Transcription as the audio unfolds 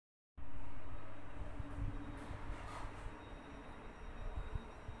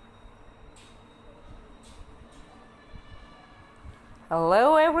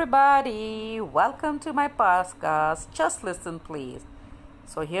Hello, everybody. Welcome to my podcast. Just listen, please.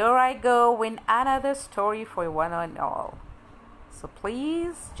 So, here I go with another story for one and all. So,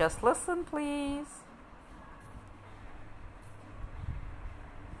 please, just listen, please.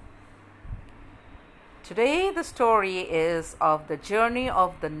 Today, the story is of the journey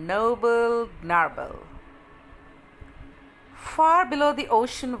of the noble Gnarble. Far below the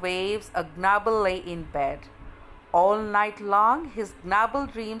ocean waves, a Gnarble lay in bed. All night long, his Gnarble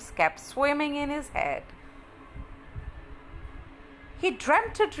dreams kept swimming in his head. He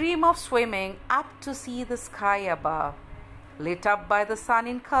dreamt a dream of swimming up to see the sky above. Lit up by the sun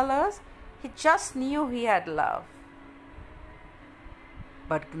in colors, he just knew he had love.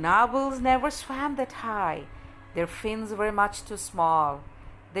 But Gnarbles never swam that high. Their fins were much too small.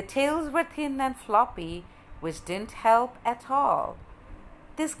 Their tails were thin and floppy, which didn't help at all.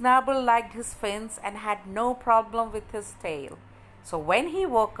 This Gnarble liked his fins and had no problem with his tail. So when he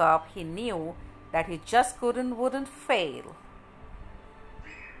woke up, he knew that he just wouldn't fail.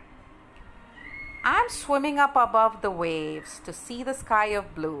 I'm swimming up above the waves to see the sky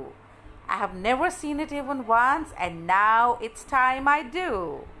of blue. I have never seen it even once, and now it's time I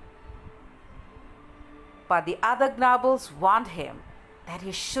do. But the other Gnarbles warned him that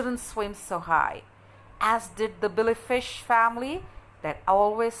he shouldn't swim so high, as did the Billyfish family that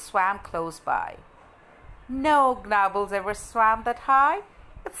always swam close by. No Gnarbles ever swam that high.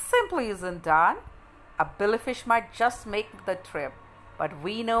 It simply isn't done. A Billyfish might just make the trip, but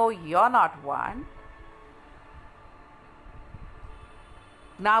we know you're not one.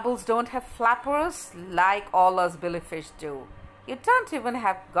 Gnarbles don't have flappers like all us Billyfish do. You don't even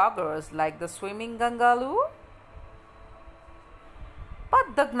have goggles like the swimming Gangaloo.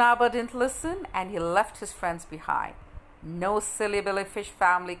 But the Gnarble didn't listen and he left his friends behind. No silly Billyfish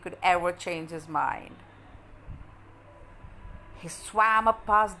family could ever change his mind. He swam up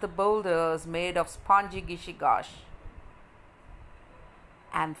past the boulders made of spongy gishy gosh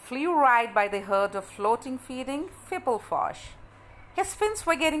and flew right by the herd of floating feeding Fipplefosh. His fins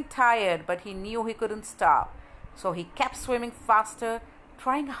were getting tired, but he knew he couldn't stop, so he kept swimming faster,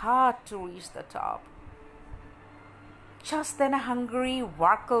 trying hard to reach the top. Just then a hungry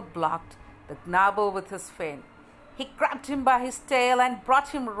Warkle blocked the Gnarble with his fin. He grabbed him by his tail and brought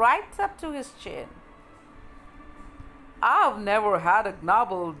him right up to his chin. I've never had a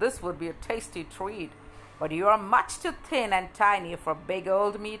Gnarble. This would be a tasty treat. But you are much too thin and tiny for big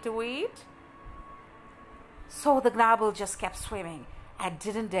old me to eat. So the Gnarble just kept swimming and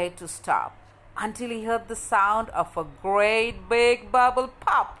didn't dare to stop until he heard the sound of a great big bubble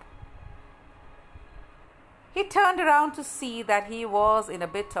pop. He turned around to see that he was in a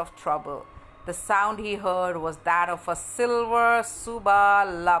bit of trouble. The sound he heard was that of a silver Suba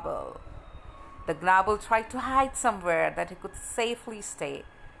Lubble. The Gnarble tried to hide somewhere that he could safely stay,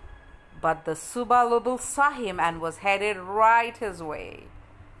 but the Suba Lubble saw him and was headed right his way.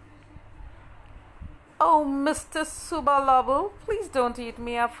 Oh, Mr. Suba Lubble, please don't eat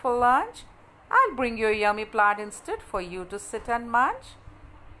me up for lunch. I'll bring you a yummy plant instead for you to sit and munch.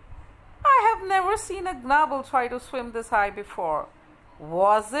 I have never seen a Gnarble try to swim this high before.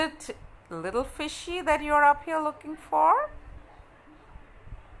 Was it little fishy that you're up here looking for?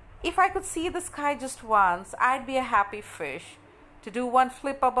 If I could see the sky just once, I'd be a happy fish. To do one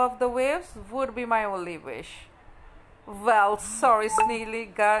flip above the waves would be my only wish. Well, sorry,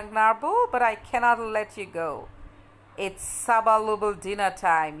 Sneely Gnarble, but I cannot let you go. It's Suba Lubble dinner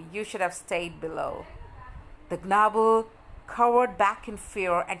time. You should have stayed below. The Gnarble cowered back in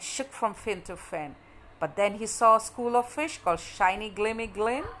fear and shook from fin to fin. But then he saw a school of fish called Shiny Glimmy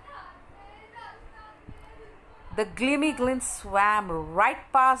Glyn. The Glimmy Glyn swam right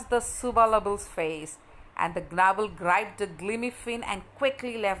past the Suba Lubble's face, and the Gnarble grabbed the glimmy fin and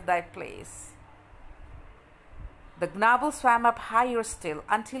quickly left that place. The Gnarble swam up higher still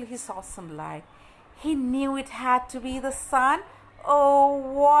until he saw some light. He knew it had to be the sun. Oh,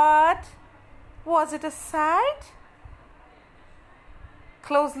 what? Was it a sight?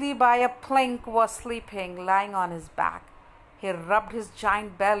 Closely by a plink was sleeping, lying on his back. He rubbed his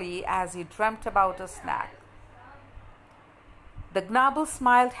giant belly as he dreamt about a snack. The Gnarble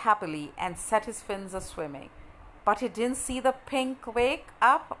smiled happily and set his fins a-swimming, but he didn't see the pink wake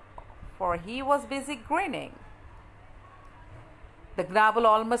up, for he was busy grinning. The Gnarble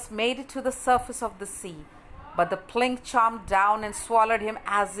almost made it to the surface of the sea, but the plink chomped down and swallowed him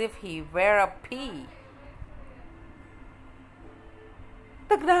as if he were a pea.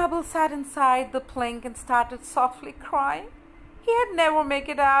 The Gnarble sat inside the plink and started softly crying. He had never make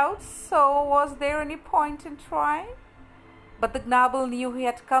it out, so was there any point in trying? But the Gnarble knew he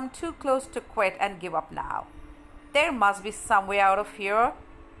had come too close to quit and give up now. There must be some way out of here.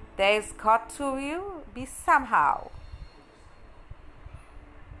 There's got to be somehow.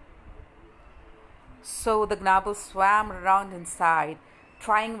 So the Gnarble swam around inside,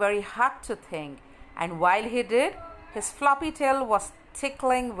 trying very hard to think, and while he did, his floppy tail was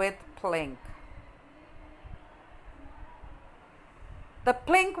tickling with Plink. The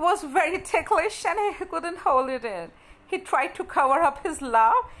Plink was very ticklish and he couldn't hold it in. He tried to cover up his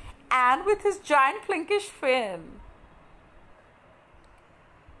laugh and with his giant Plinkish fin.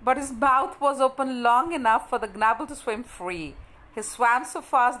 But his mouth was open long enough for the Gnarble to swim free. He swam so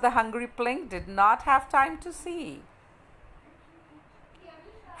fast the hungry Plink did not have time to see.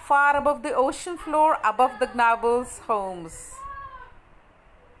 Far above the ocean floor, above the Gnarble's homes,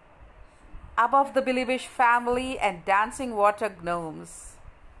 above the Billywish family and dancing water gnomes,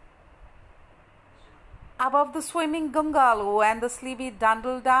 above the swimming Gungalu and the sleepy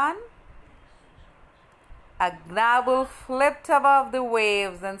Dundledan, a Gnarble flipped above the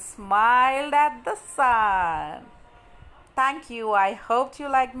waves and smiled at the sun. Thank you. I hoped you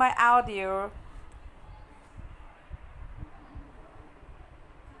liked my audio.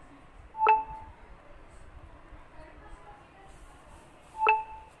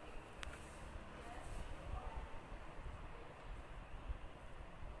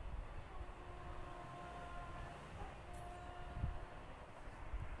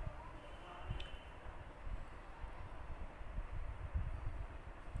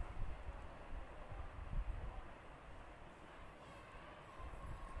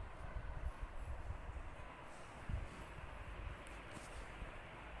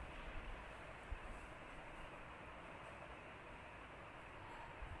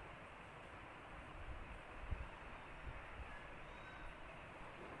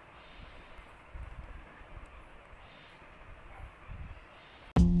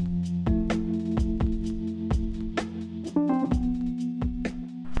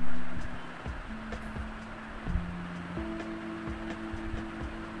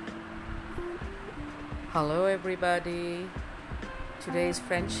 Hello everybody, today is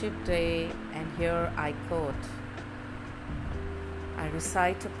Friendship Day and here I quote. I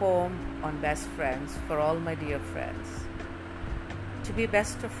recite a poem on best friends for all my dear friends. To be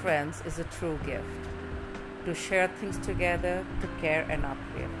best of friends is a true gift. To share things together, to care and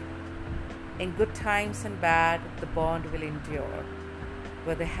uplift. In good times and bad, the bond will endure.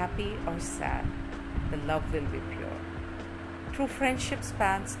 Whether happy or sad, the love will be pure. True friendship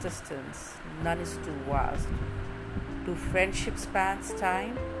spans distance, none is too vast. True friendship spans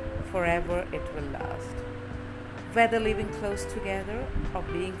time, forever it will last. Whether living close together or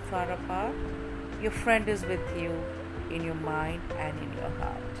being far apart, your friend is with you in your mind and in your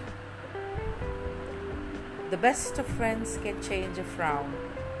heart. The best of friends can change a frown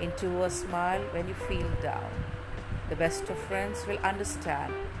into a smile when you feel down. The best of friends will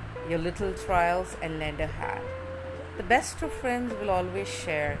understand your little trials and lend a hand. The best of friends will always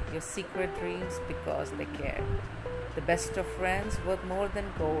share your secret dreams because they care. The best of friends, worth more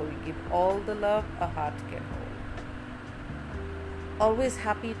than gold, give all the love a heart can hold. Always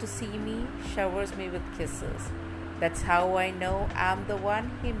happy to see me, showers me with kisses. That's how I know I'm the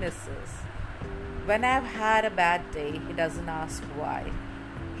one he misses. When I've had a bad day, he doesn't ask why.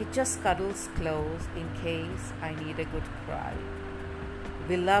 He just cuddles close in case I need a good cry.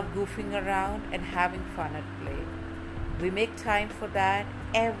 We love goofing around and having fun at play. We make time for that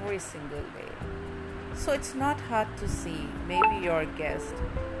every single day. So it's not hard to see, maybe you're a guest.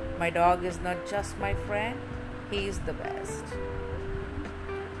 My dog is not just my friend, he is the best.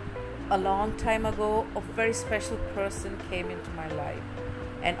 A long time ago, a very special person came into my life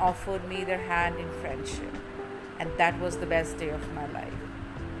and offered me their hand in friendship. And that was the best day of my life.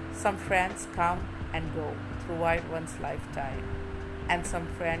 Some friends come and go throughout one's lifetime, and some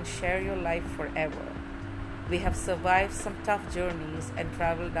friends share your life forever. We have survived some tough journeys and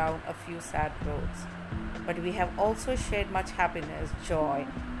traveled down a few sad roads, but we have also shared much happiness, joy,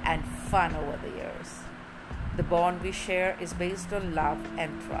 and fun over the years. The bond we share is based on love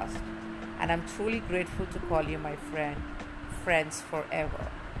and trust, and I'm truly grateful to call you my friend, friends forever.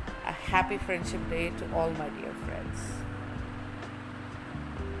 A happy Friendship Day to all my dear friends.